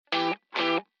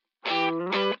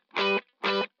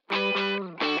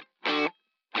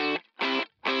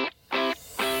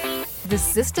The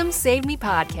Systems Saved Me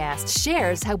podcast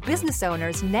shares how business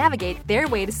owners navigate their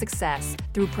way to success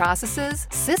through processes,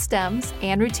 systems,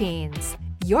 and routines.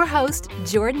 Your host,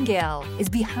 Jordan Gill, is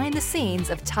behind the scenes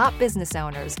of top business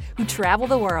owners who travel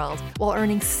the world while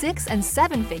earning 6 and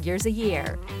 7 figures a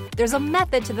year. There's a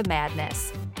method to the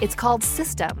madness. It's called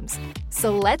systems.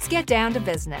 So let's get down to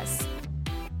business.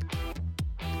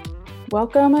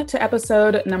 Welcome to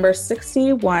episode number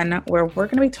 61, where we're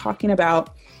going to be talking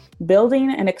about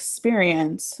building an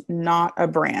experience, not a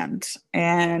brand.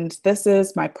 And this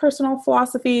is my personal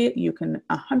philosophy. You can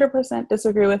 100%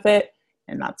 disagree with it,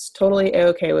 and that's totally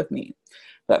okay with me.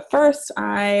 But first,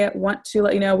 I want to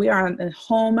let you know we are on the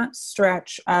home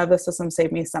stretch of the Systems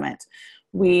Saved Me Summit.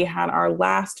 We had our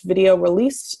last video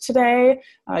released today.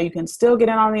 You can still get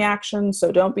in on the action,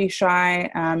 so don't be shy.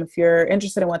 If you're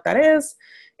interested in what that is,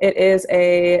 it is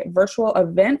a virtual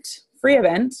event, free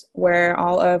event, where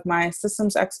all of my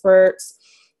systems experts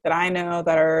that I know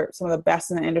that are some of the best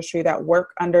in the industry that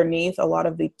work underneath a lot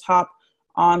of the top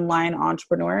online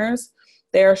entrepreneurs,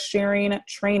 they're sharing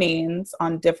trainings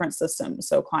on different systems.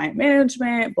 So client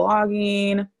management,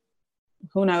 blogging,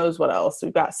 who knows what else.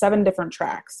 We've got 7 different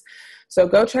tracks. So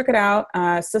go check it out,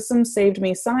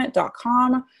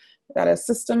 systemssavedmesummit.com. That is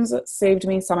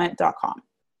systemssavedmesummit.com.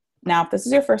 Now, if this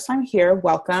is your first time here,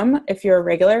 welcome. If you're a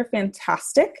regular,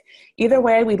 fantastic. Either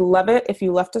way, we'd love it if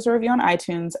you left us a review on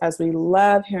iTunes, as we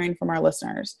love hearing from our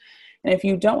listeners. And if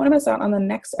you don't want to miss out on the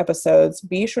next episodes,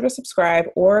 be sure to subscribe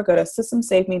or go to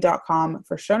systemsaveme.com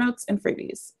for show notes and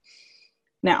freebies.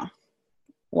 Now,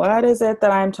 what is it that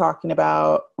I'm talking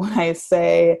about when I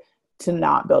say to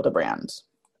not build a brand?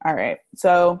 All right.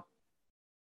 So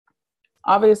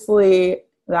obviously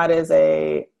that is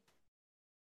a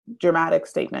dramatic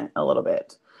statement a little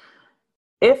bit.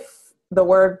 If the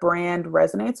word brand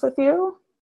resonates with you,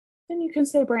 then you can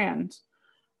say brand.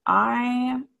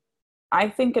 I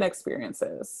think in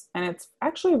experiences, and it's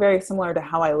actually very similar to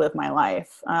how I live my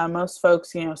life. Most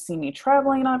folks, see me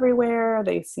traveling everywhere.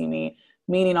 They see me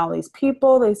meeting all these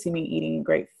people. They see me eating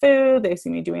great food. They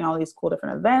see me doing all these cool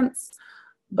different events.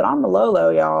 But on the low,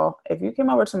 y'all, if you came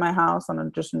over to my house on a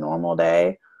just normal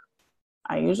day,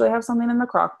 I usually have something in the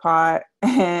crock pot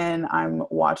and I'm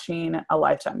watching a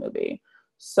Lifetime movie.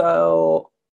 So,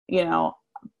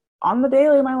 on the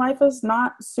daily, my life is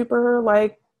not super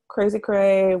crazy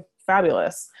cray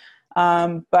fabulous.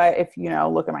 But if,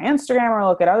 look at my Instagram or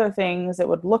look at other things, it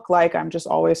would look like I'm just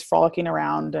always frolicking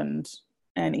around and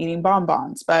eating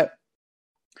bonbons. But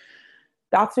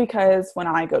that's because when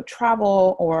I go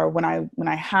travel or when I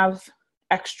have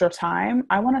extra time,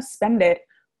 I want to spend it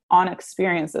on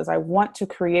experiences. I want to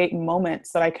create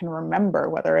moments that I can remember,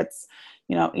 whether it's,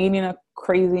 eating a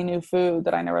crazy new food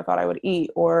that I never thought I would eat,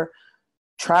 or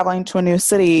traveling to a new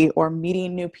city, or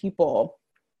meeting new people.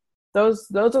 Those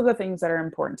are the things that are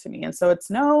important to me. And so it's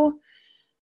no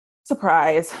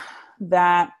surprise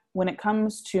that when it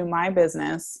comes to my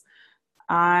business,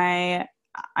 I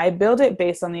build it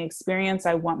based on the experience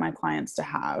I want my clients to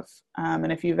have.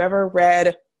 And if you've ever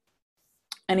read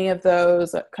any of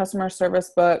those customer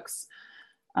service books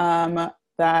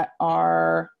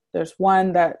there's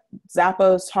one that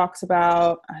Zappos talks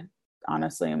about.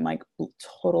 Honestly, I'm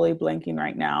totally blanking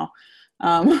right now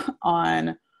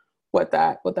on what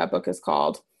that book is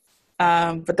called.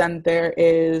 But then there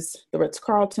is the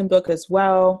Ritz-Carlton book as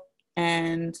well.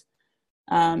 And,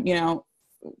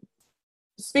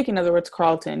 speaking of the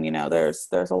Ritz-Carlton, there's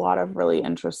a lot of really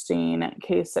interesting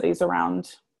case studies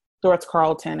around the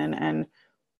Ritz-Carlton and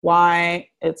why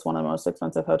it's one of the most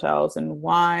expensive hotels and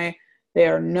why they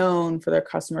are known for their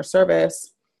customer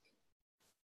service.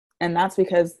 And that's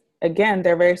because, again,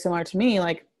 they're very similar to me.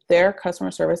 Their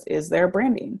customer service is their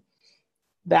branding.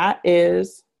 That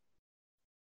is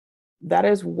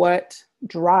what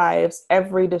drives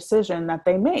every decision that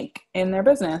they make in their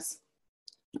business.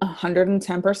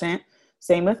 110%.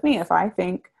 Same with me. If I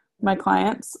think my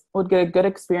clients would get a good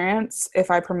experience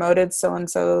if I promoted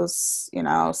so-and-so's,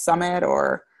 summit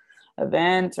or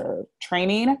event or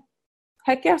training,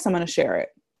 heck yes, I'm going to share it.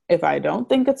 If I don't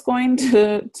think it's going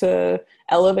to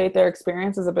elevate their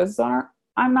experience as a business owner,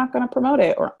 I'm not going to promote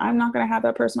it, or I'm not going to have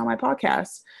that person on my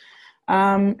podcast.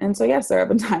 And so, yes, there have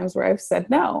been times where I've said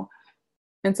no.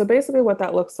 And so basically what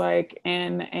that looks like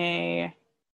in a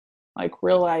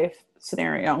real life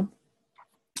scenario.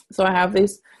 So I have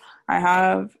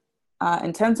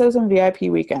intensives and VIP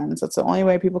weekends. That's the only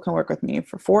way people can work with me,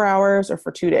 for 4 hours or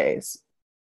for 2 days.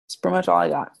 It's pretty much all I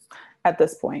got at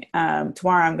this point.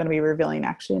 Tomorrow I'm going to be revealing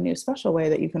actually a new special way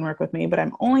that you can work with me, but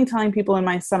I'm only telling people in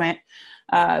my summit.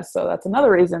 So that's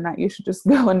another reason that you should just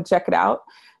go and check it out.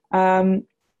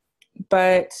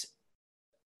 But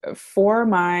for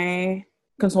my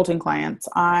consulting clients,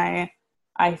 I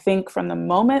think from the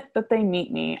moment that they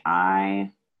meet me,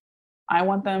 I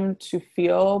want them to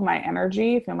feel my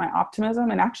energy, feel my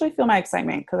optimism, and actually feel my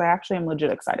excitement, because I actually am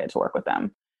legit excited to work with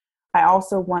them. I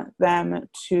also want them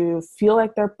to feel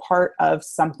like they're part of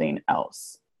something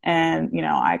else. And,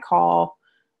 I call,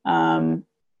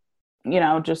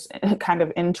 just kind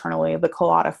of internally the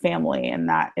Culotta family, and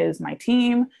that is my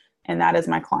team and that is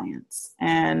my clients.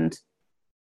 And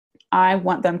I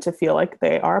want them to feel like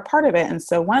they are a part of it. And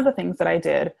so one of the things that I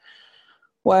did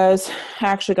was I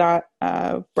actually got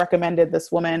recommended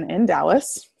this woman in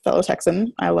Dallas, fellow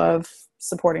Texan. I love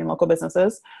supporting local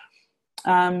businesses.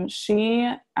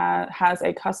 She has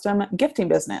a custom gifting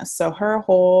business. So her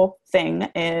whole thing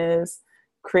is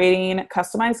creating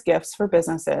customized gifts for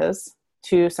businesses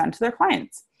to send to their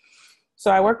clients. So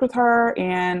I worked with her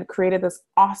and created this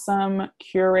awesome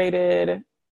curated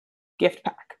gift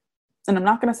pack. And I'm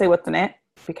not going to say what's in it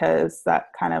because that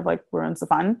kind of like ruins the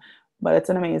fun, but it's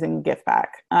an amazing gift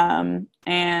pack.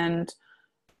 And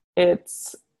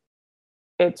it's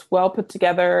well put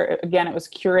together. Again, it was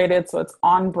curated, so it's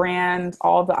on brand.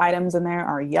 All of the items in there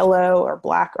are yellow or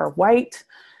black or white.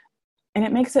 And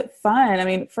it makes it fun. I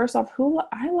mean, first off,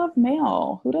 I love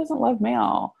mail. Who doesn't love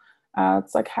mail?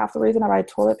 It's like half the reason I buy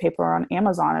toilet paper on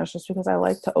Amazon is just because I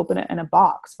like to open it in a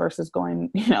box versus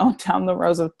going, down the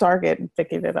rows of Target and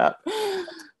picking it up.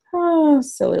 Oh,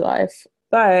 silly life.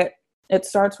 But it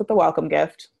starts with the welcome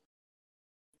gift.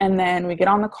 And then we get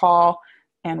on the call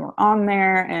and we're on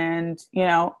there. And,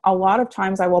 a lot of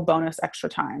times I will bonus extra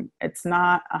time. It's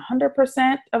not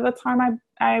 100% of the time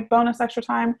I bonus extra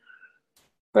time.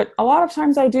 But a lot of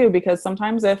times I do, because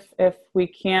sometimes if we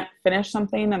can't finish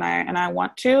something and I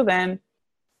want to, then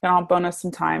I'll bonus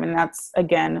some time. And that's,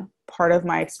 again, part of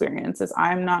my experience is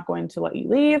I'm not going to let you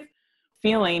leave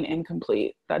feeling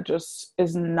incomplete. That just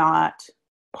is not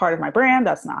part of my brand.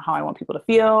 That's not how I want people to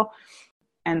feel.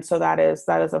 And so that is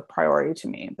a priority to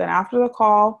me. Then after the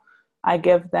call, I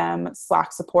give them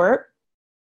Slack support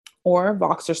or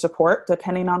Voxer support,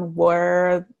 depending on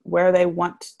where they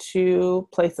want to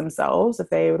place themselves.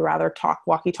 If they would rather talk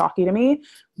walkie-talkie to me,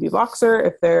 be Voxer.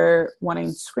 If they're wanting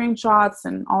screenshots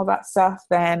and all that stuff,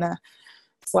 then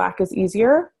Slack is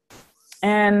easier.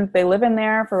 And they live in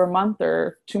there for a month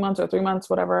or 2 months or 3 months,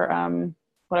 whatever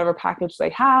package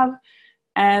they have.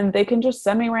 And they can just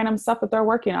send me random stuff that they're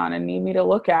working on and need me to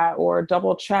look at or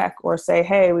double check or say,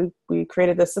 hey, we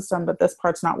created this system, but this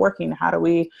part's not working. How do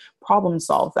we problem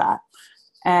solve that?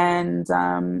 And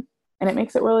it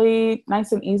makes it really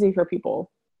nice and easy for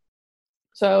people.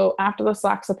 So after the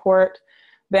Slack support,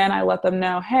 then I let them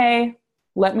know, hey,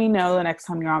 let me know the next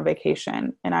time you're on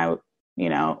vacation. And I,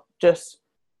 just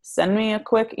send me a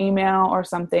quick email or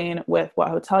something with what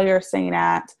hotel you're staying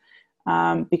at,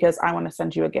 because I want to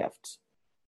send you a gift.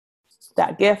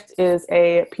 That gift is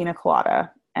a pina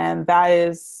colada. And that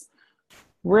is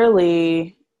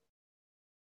really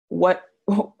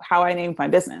how I named my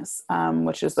business,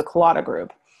 which is the Culotta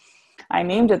Group. I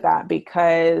named it that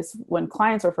because when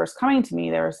clients were first coming to me,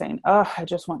 they were saying, oh, I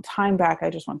just want time back. I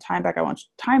just want time back. I want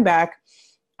time back.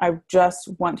 I just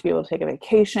want to be able to take a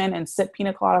vacation and sip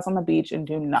pina coladas on the beach and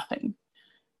do nothing.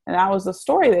 And that was the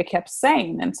story they kept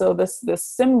saying. And so this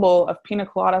symbol of pina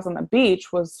coladas on the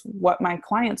beach was what my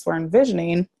clients were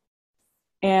envisioning.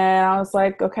 And I was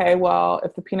like, okay, well,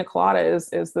 if the pina colada is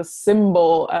the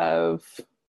symbol of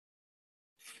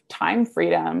time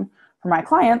freedom for my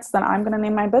clients, then I'm going to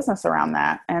name my business around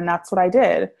that. And that's what I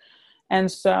did.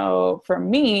 And so for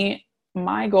me,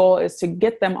 my goal is to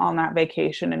get them on that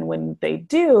vacation. And when they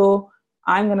do,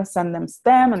 I'm going to send them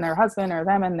and their husband, or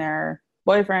them and their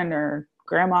boyfriend or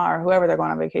grandma or whoever they're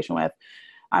going on vacation with.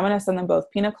 I'm going to send them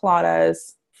both pina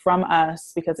coladas from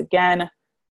us, because again,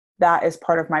 that is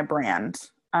part of my brand.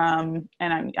 And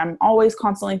I'm always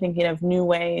constantly thinking of new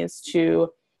ways to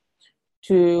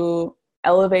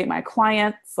elevate my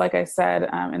clients. Like I said,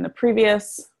 in the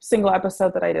previous single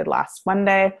episode that I did last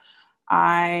Monday,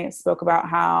 I spoke about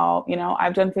how,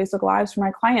 I've done Facebook Lives for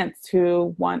my clients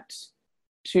who want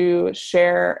to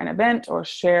share an event or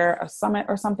share a summit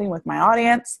or something with my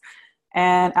audience.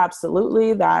 And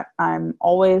absolutely, that I'm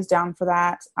always down for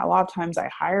that. A lot of times I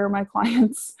hire my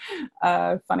clients.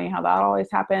 Funny how that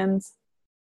always happens.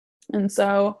 And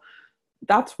so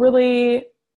that's really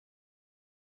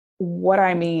what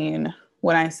I mean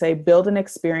when I say build an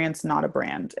experience, not a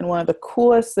brand. And one of the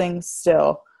coolest things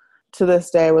still to this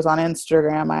day was on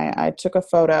Instagram. I took a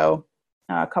photo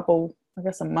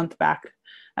a month back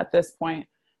at this point.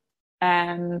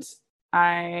 And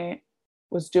I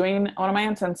was doing one of my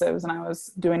intensives, and I was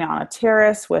doing it on a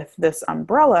terrace with this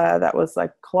umbrella that was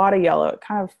like Colada yellow. It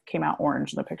kind of came out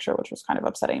orange in the picture, which was kind of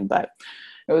upsetting, but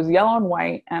it was yellow and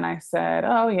white. And I said,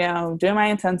 oh, doing my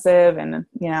intensive. And,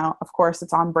 of course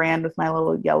it's on brand with my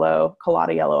little yellow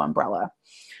Colada yellow umbrella.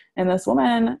 And this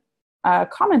woman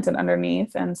commented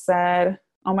underneath and said,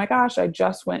 oh my gosh, I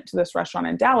just went to this restaurant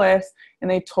in Dallas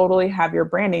and they totally have your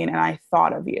branding. And I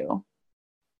thought of you.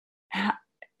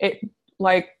 It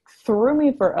like threw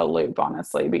me for a loop,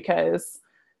 honestly, because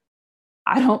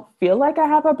I don't feel like I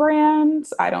have a brand.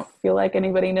 I don't feel like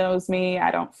anybody knows me. I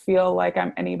don't feel like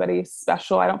I'm anybody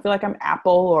special. I don't feel like I'm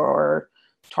Apple or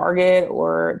Target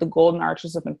or the Golden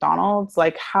Arches of McDonald's.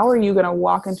 Like, how are you going to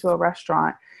walk into a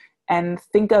restaurant and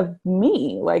think of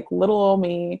me, like little old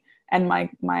me and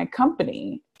my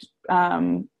company?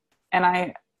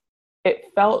 It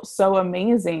felt so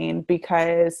amazing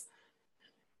because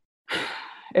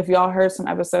if y'all heard some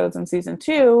episodes in season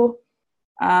 2,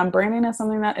 branding is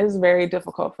something that is very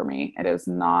difficult for me. It is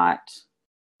not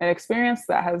an experience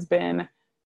that has been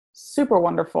super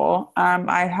wonderful.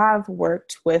 I have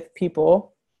worked with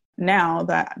people now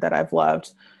that I've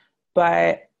loved,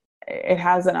 but it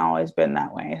hasn't always been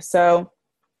that way. So,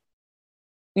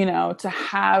 to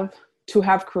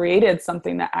have created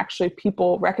something that actually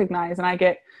people recognize, and I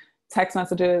get text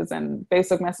messages and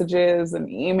Facebook messages and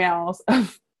emails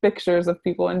of pictures of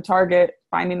people in Target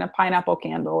finding a pineapple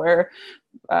candle, or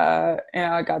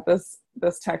I got this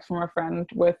text from a friend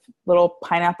with little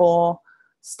pineapple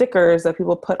stickers that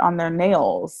people put on their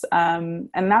nails, and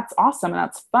that's awesome and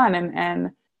that's fun,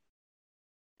 and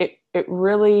it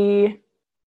really,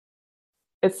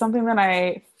 it's something that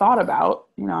I thought about.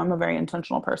 I'm a very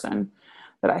intentional person,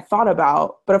 that I thought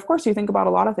about, but of course you think about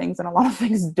a lot of things, and a lot of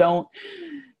things don't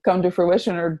come to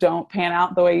fruition or don't pan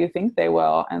out the way you think they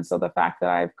will. And so the fact that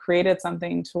I've created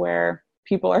something to where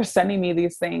people are sending me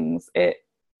these things, it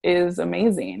is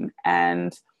amazing.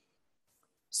 And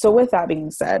so with that being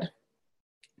said,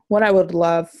 what I would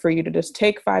love for you to just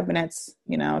take 5 minutes,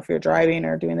 if you're driving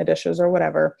or doing the dishes or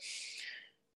whatever,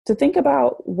 to think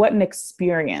about what an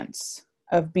experience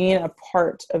of being a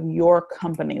part of your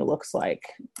company looks like.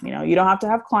 You don't have to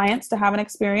have clients to have an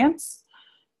experience.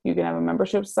 You can have a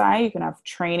membership site, you can have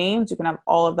trainings, you can have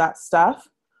all of that stuff.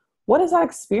 What does that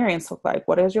experience look like?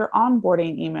 What is your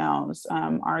onboarding emails?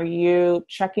 Are you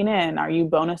checking in? Are you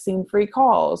bonusing free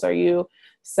calls? Are you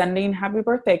sending happy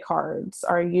birthday cards?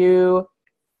 Are you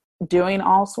doing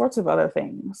all sorts of other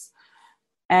things?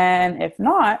 And if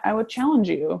not, I would challenge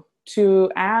you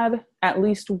to add at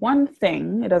least one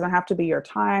thing. It doesn't have to be your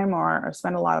time or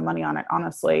spend a lot of money on it,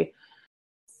 honestly.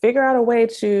 Figure out a way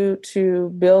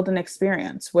to build an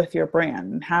experience with your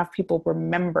brand and have people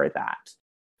remember that.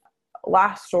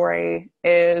 Last story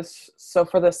is, so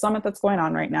for the summit that's going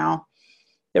on right now,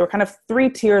 there were kind of 3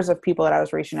 tiers of people that I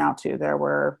was reaching out to. There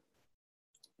were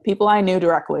people I knew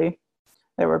directly.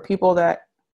 There were people that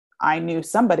I knew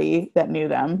somebody that knew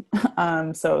them.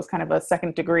 So it was kind of a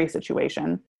second degree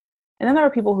situation. And then there were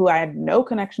people who I had no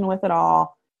connection with at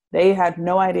all. They had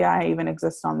no idea I even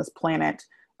existed on this planet.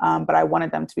 But I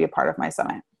wanted them to be a part of my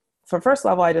summit. For first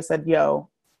level, I just said,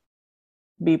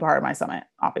 be part of my summit,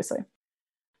 obviously.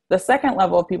 The second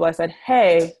level of people, I said,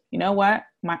 hey, you know what?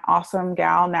 My awesome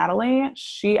gal, Natalie,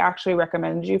 she actually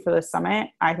recommended you for this summit.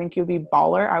 I think you'd be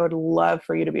baller. I would love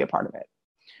for you to be a part of it.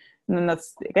 And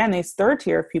then these third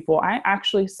tier of people, I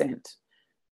actually sent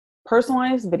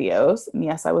personalized videos. And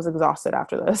yes, I was exhausted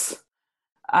after this.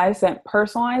 I sent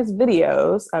personalized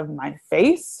videos of my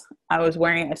face. I was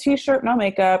wearing a t-shirt, no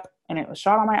makeup, and it was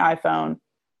shot on my iPhone.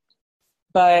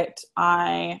 But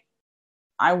I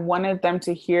wanted them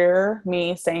to hear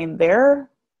me saying their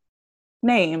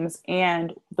names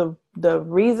and the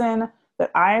reason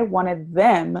that I wanted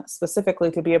them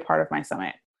specifically to be a part of my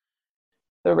summit.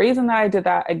 The reason that I did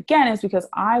that, again, is because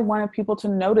I wanted people to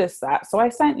notice that. So I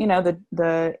sent,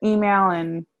 the email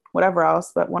and whatever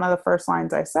else, but one of the first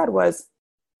lines I said was,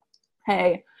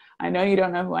 hey, I know you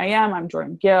don't know who I am. I'm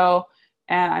Jordan Gill,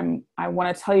 and I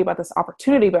want to tell you about this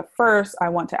opportunity. But first, I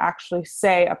want to actually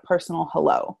say a personal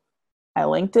hello. I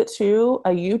linked it to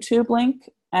a YouTube link,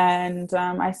 and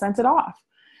I sent it off.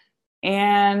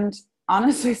 And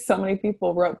honestly, so many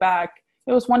people wrote back.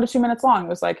 It was 1 to 2 minutes long. It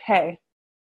was like, hey,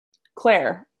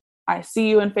 Claire, I see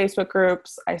you in Facebook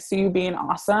groups. I see you being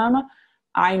awesome.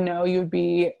 I know you'd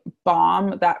be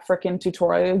bomb. That freaking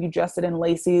tutorial you just did in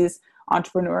Lacey's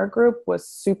entrepreneur group was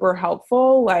super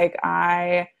helpful. Like,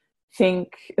 I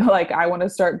think I want to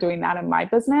start doing that in my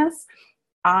business.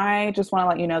 I just want to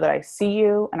let you know that I see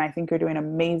you and I think you're doing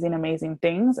amazing, amazing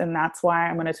things. And that's why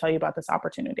I'm going to tell you about this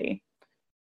opportunity.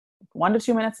 1 to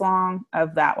 2 minutes long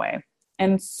of that way.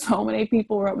 And so many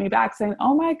people wrote me back saying,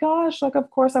 oh my gosh, like, of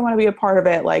course I want to be a part of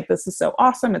it. Like, this is so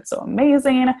awesome. It's so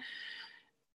amazing.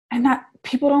 And that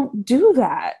people don't do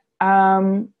that.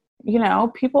 You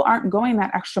know, people aren't going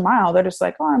that extra mile. They're just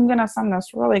like, oh, I'm going to send this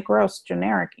really gross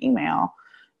generic email.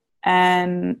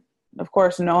 And of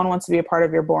course, no one wants to be a part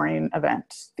of your boring event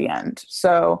at the end.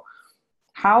 So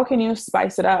how can you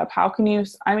spice it up? How can you,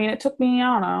 I mean, it took me,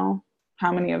 I don't know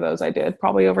how many of those I did,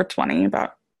 probably over 20,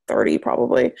 about 30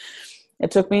 probably.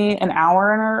 It took me an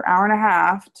hour and an hour and a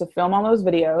half to film all those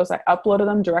videos. I uploaded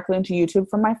them directly into YouTube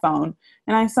from my phone,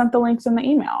 and I sent the links in the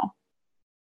email.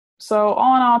 So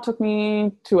all in all, it took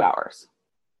me 2 hours,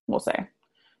 we'll say.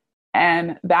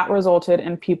 And that resulted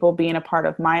in people being a part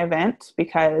of my event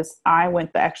because I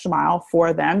went the extra mile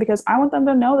for them, because I want them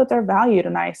to know that they're valued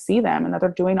and I see them and that they're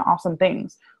doing awesome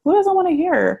things. Who doesn't want to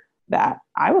hear that?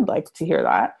 I would like to hear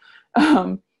that.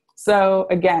 So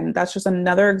again, that's just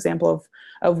another example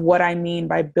of what I mean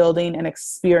by building an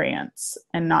experience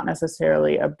and not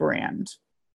necessarily a brand.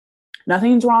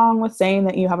 Nothing's wrong with saying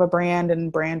that you have a brand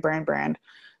and brand.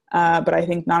 But I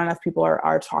think not enough people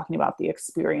are talking about the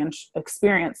experience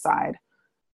side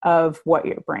of what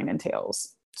your brand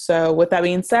entails. So with that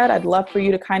being said, I'd love for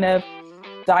you to kind of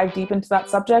dive deep into that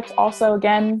subject. Also,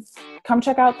 again, come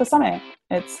check out the summit.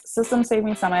 It's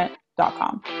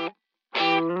systemsavemesummit.com.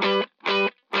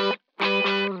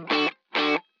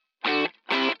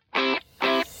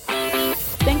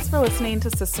 Thanks for listening to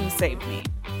Systems Saved Me.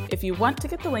 If you want to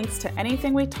get the links to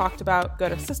anything we talked about, go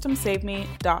to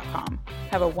systemsaveme.com.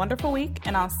 Have a wonderful week,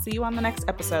 and I'll see you on the next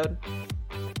episode.